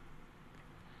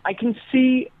 I can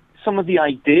see some of the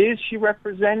ideas she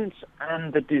represents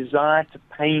and the desire to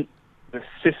paint the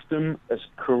system as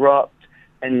corrupt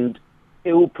and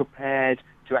ill-prepared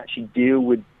to actually deal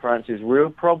with France's real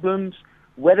problems.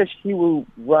 Whether she will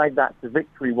ride that to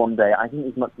victory one day, I think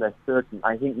is much less certain.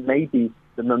 I think maybe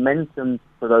the momentum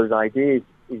for those ideas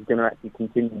is going to actually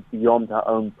continue beyond her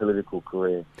own political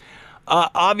career.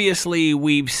 Obviously,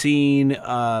 we've seen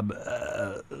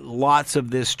lots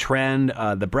of this trend.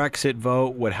 The Brexit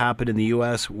vote, what happened in the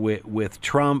U.S. with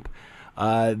Trump.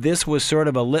 This was sort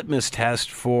of a litmus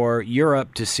test for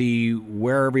Europe to see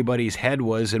where everybody's head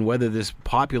was and whether this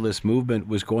populist movement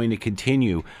was going to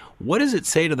continue. What does it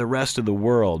say to the rest of the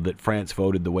world that France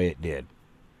voted the way it did?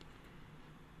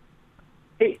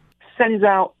 It sends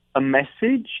out a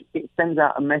message. It sends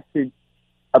out a message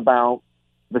about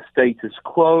the status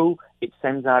quo. It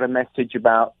sends out a message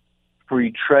about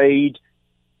free trade,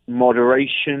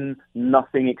 moderation,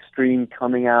 nothing extreme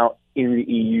coming out in the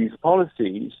EU's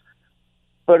policies.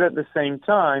 But at the same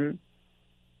time,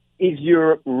 is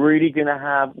Europe really going to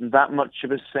have that much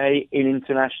of a say in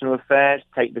international affairs?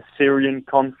 Take the Syrian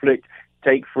conflict,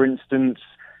 take, for instance,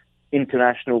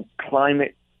 international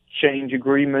climate change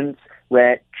agreements,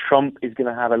 where Trump is going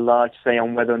to have a large say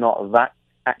on whether or not that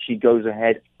actually goes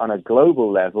ahead on a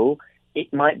global level.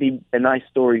 It might be a nice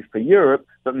story for Europe,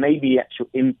 but maybe the actual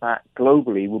impact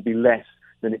globally will be less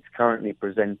than it's currently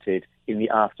presented in the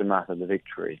aftermath of the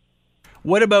victory.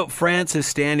 What about France's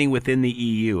standing within the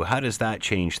EU? How does that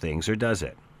change things, or does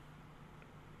it?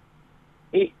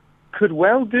 It could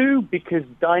well do, because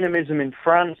dynamism in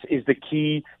France is the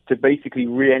key to basically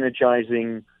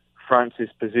re-energizing France's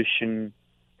position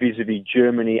vis-a-vis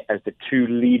Germany as the two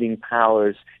leading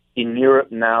powers in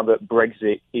Europe now that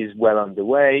Brexit is well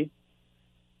underway.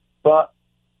 But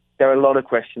there are a lot of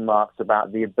question marks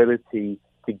about the ability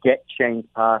to get change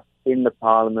passed in the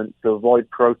parliament, to avoid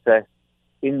protests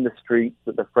in the streets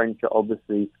that the French are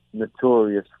obviously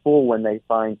notorious for when they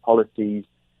find policies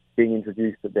being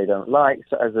introduced that they don't like.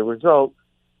 So as a result,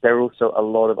 there are also a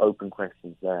lot of open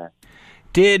questions there.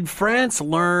 Did France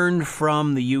learn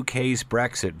from the UK's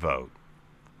Brexit vote?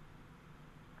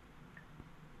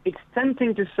 It's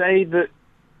tempting to say that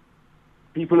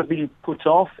people have been put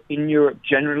off in Europe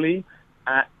generally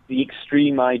at the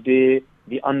extreme idea,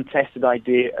 the untested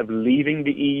idea of leaving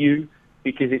the EU,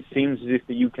 because it seems as if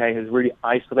the UK has really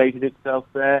isolated itself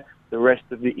there. The rest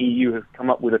of the EU has come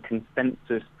up with a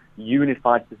consensus,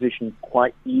 unified position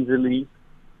quite easily,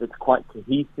 that's quite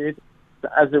cohesive. So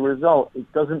as a result,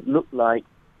 it doesn't look like,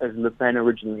 as Le Pen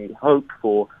originally hoped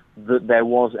for, that there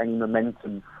was any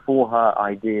momentum for her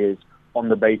ideas on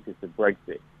the basis of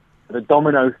Brexit. The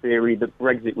domino theory that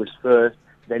Brexit was first,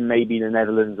 then maybe the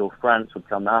Netherlands or France would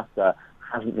come after,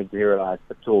 hasn't materialized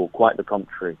at all. Quite the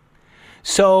contrary.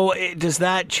 So does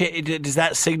that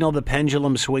signal the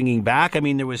pendulum swinging back? I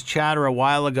mean, there was chatter a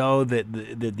while ago that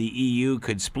the EU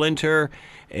could splinter,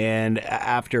 and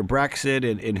after Brexit,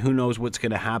 and who knows what's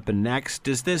going to happen next.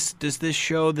 Does this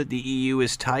show that the EU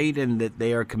is tight and that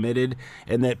they are committed,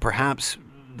 and that perhaps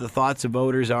the thoughts of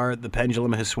voters are the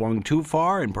pendulum has swung too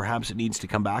far and perhaps it needs to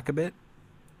come back a bit?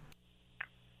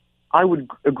 I would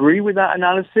agree with that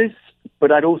analysis,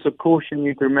 but I'd also caution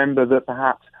you to remember that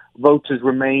perhaps voters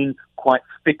remain quite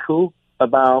fickle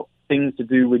about things to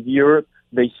do with Europe.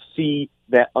 They see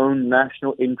their own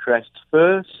national interests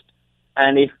first,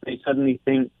 and if they suddenly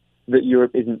think that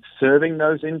Europe isn't serving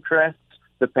those interests,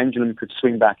 the pendulum could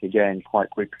swing back again quite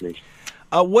quickly.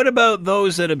 What about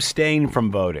those that abstain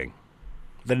from voting?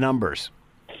 The numbers?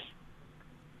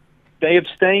 They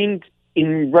abstained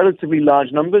in relatively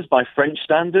large numbers by French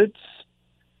standards,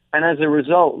 and as a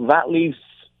result, that leaves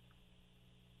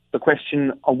the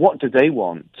question of what do they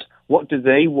want? What do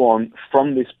they want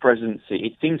from this presidency?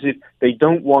 It seems as if they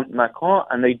don't want Macron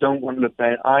and they don't want Le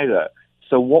Pen either.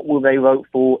 So what will they vote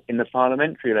for in the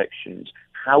parliamentary elections?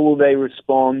 How will they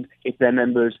respond if they're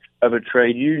members of a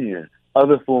trade union,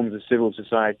 other forms of civil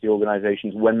society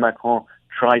organizations, when Macron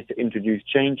tries to introduce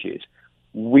changes?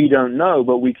 We don't know,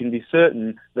 but we can be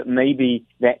certain that maybe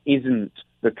there isn't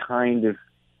the kind of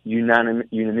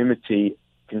unanimity,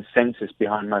 consensus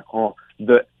behind Macron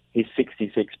that his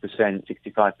 66%,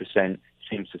 65%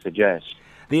 seems to suggest.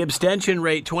 The abstention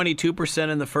rate, 22%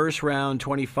 in the first round,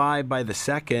 25% by the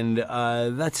second.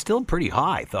 That's still pretty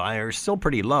high, or still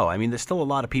pretty low. I mean, there's still a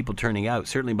lot of people turning out,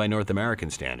 certainly by North American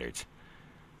standards.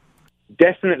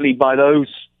 Definitely by those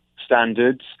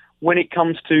standards. When it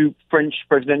comes to French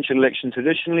presidential election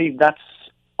traditionally, that's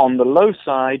on the low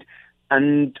side,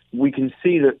 and we can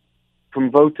see that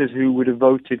from voters who would have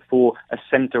voted for a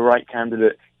centre-right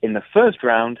candidate in the first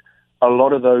round, a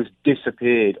lot of those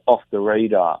disappeared off the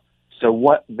radar. So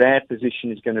what their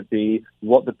position is going to be,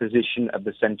 what the position of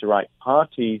the centre-right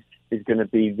parties is going to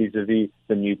be vis-a-vis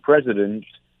the new president,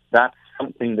 that's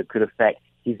something that could affect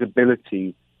his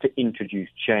ability to introduce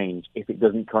change if it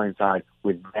doesn't coincide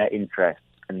with their interests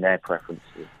and their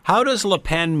preferences. How does Le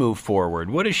Pen move forward?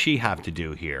 What does she have to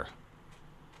do here?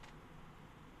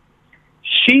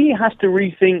 She has to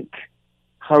rethink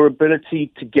her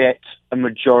ability to get a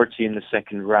majority in the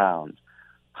second round.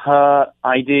 Her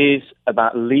ideas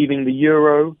about leaving the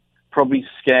euro probably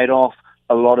scared off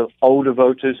a lot of older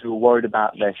voters who are worried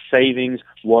about their savings,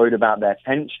 worried about their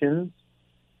pensions.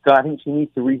 So I think she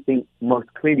needs to rethink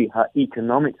most clearly her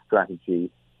economic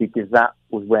strategy, because that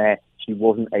was where she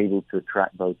wasn't able to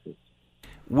attract voters.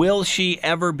 Will she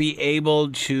ever be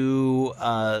able to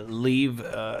leave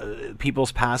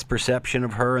people's past perception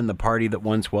of her and the party that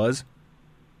once was?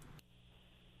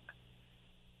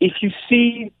 If you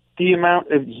see the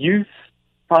amount of youth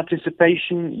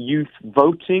participation, youth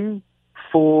voting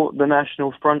for the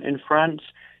National Front in France,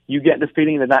 you get the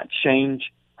feeling that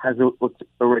change has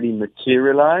already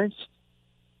materialized.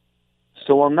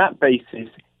 So on that basis,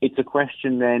 it's a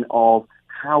question then of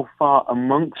how far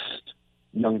amongst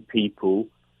young people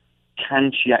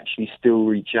can she actually still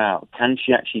reach out? Can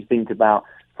she actually think about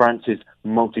France's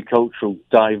multicultural,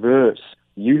 diverse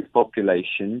youth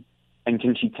population, and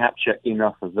can she capture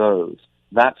enough of those?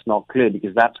 That's not clear,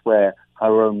 because that's where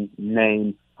her own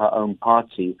name, her own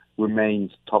party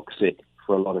remains toxic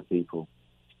for a lot of people.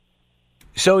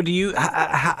 So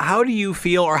how do you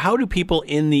feel, or how do people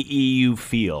in the EU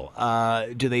feel?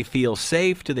 Do they feel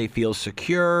safe? Do they feel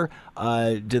secure?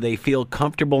 Do they feel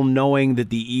comfortable knowing that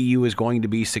the EU is going to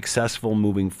be successful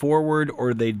moving forward,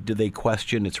 or do they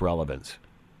question its relevance?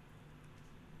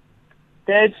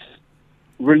 There's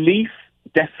relief,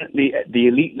 definitely at the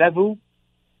elite level.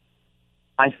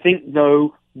 I think,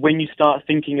 though, when you start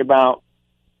thinking about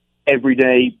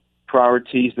everyday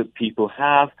priorities that people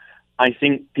have, I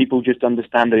think people just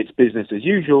understand that it's business as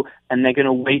usual, and they're going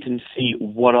to wait and see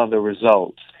what are the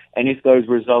results. And if those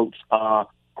results are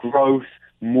growth,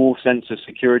 more sense of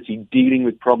security, dealing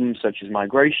with problems such as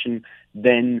migration,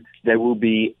 then there will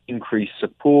be increased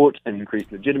support and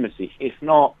increased legitimacy. If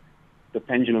not, the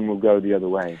pendulum will go the other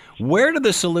way. Where do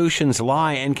the solutions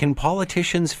lie, and can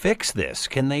politicians fix this?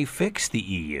 Can they fix the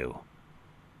EU?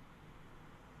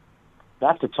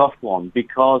 That's a tough one,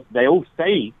 because they all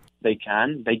say they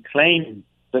can. They claim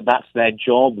that that's their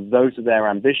job, those are their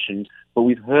ambitions, but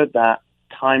we've heard that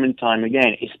time and time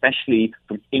again, especially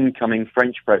from incoming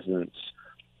French presidents.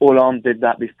 Hollande did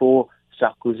that before,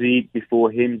 Sarkozy before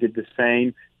him did the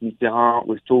same, Mitterrand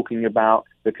was talking about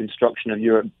the construction of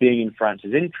Europe being in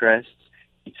France's interests,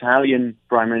 Italian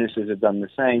prime ministers have done the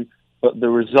same, but the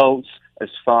results as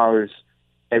far as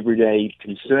everyday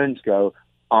concerns go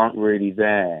aren't really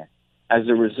there. As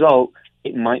a result,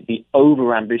 it might be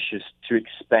over-ambitious to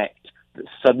expect that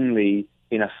suddenly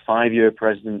in a 5-year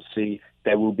presidency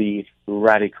there will be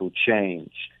radical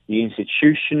change. The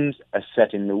institutions are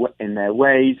set in their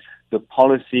ways. The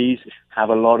policies have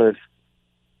a lot of,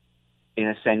 in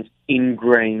a sense,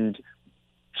 ingrained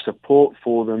support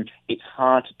for them. It's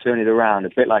hard to turn it around, a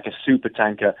bit like a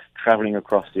supertanker traveling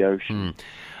across the ocean.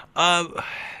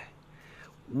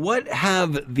 What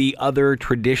have the other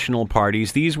traditional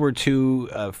parties, these were two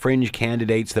fringe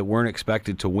candidates that weren't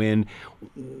expected to win,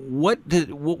 what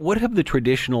have the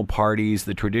traditional parties,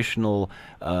 the traditional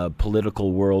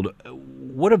political world,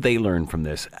 what have they learned from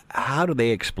this? How do they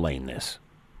explain this?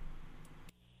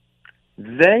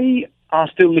 They are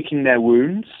still licking their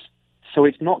wounds, so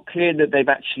it's not clear that they've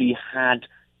actually had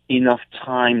enough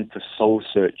time for soul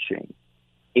searching.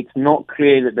 It's not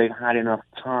clear that they've had enough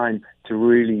time to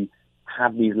really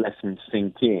have these lessons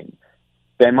sink in.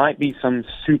 There might be some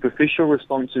superficial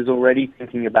responses already,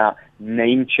 thinking about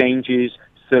name changes,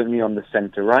 certainly on the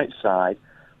center-right side,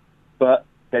 but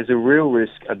there's a real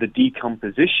risk of the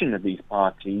decomposition of these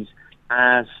parties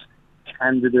as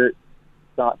candidates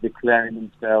start declaring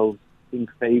themselves in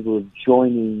favor of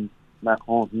joining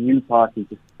Macron's new party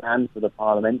to stand for the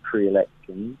parliamentary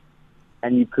elections,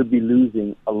 and you could be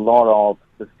losing a lot of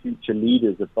the future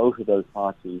leaders of both of those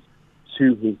parties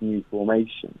to his new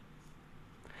formation.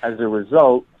 As a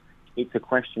result, it's a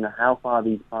question of how far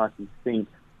these parties think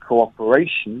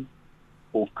cooperation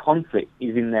or conflict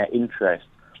is in their interest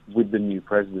with the new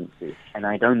presidency. And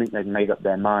I don't think they've made up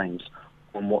their minds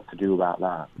on what to do about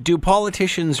that. Do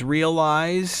politicians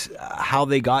realize how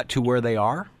they got to where they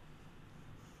are?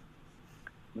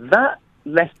 That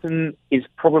lesson is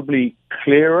probably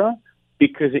clearer,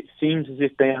 because it seems as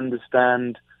if they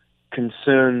understand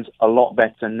concerns a lot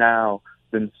better now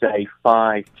than, say,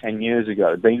 5-10 years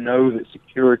ago. They know that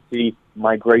security,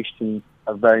 migration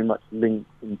are very much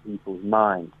linked in people's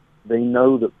minds. They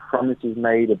know that promises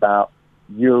made about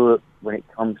Europe when it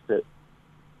comes to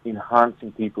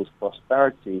enhancing people's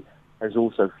prosperity has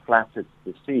also flattered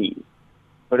the seas.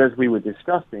 But as we were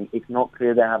discussing, it's not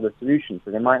clear they have the solution.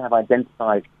 So they might have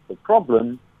identified the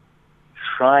problem,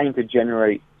 trying to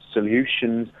generate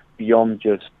solutions beyond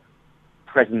just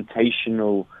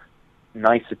presentational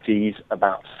niceties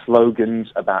about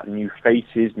slogans, about new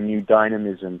faces, new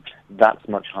dynamism. That's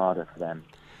much harder for them.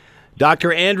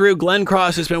 Dr. Andrew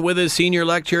Glencross has been with us, Senior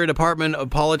Lecturer, Department of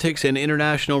Politics and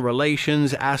International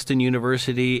Relations, Aston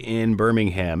University in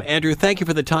Birmingham. Andrew, thank you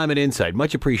for the time and insight.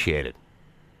 Much appreciated.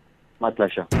 My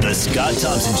pleasure. The Scott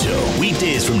Thompson Show,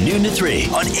 weekdays from noon to 3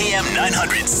 on AM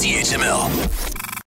 900 CHML.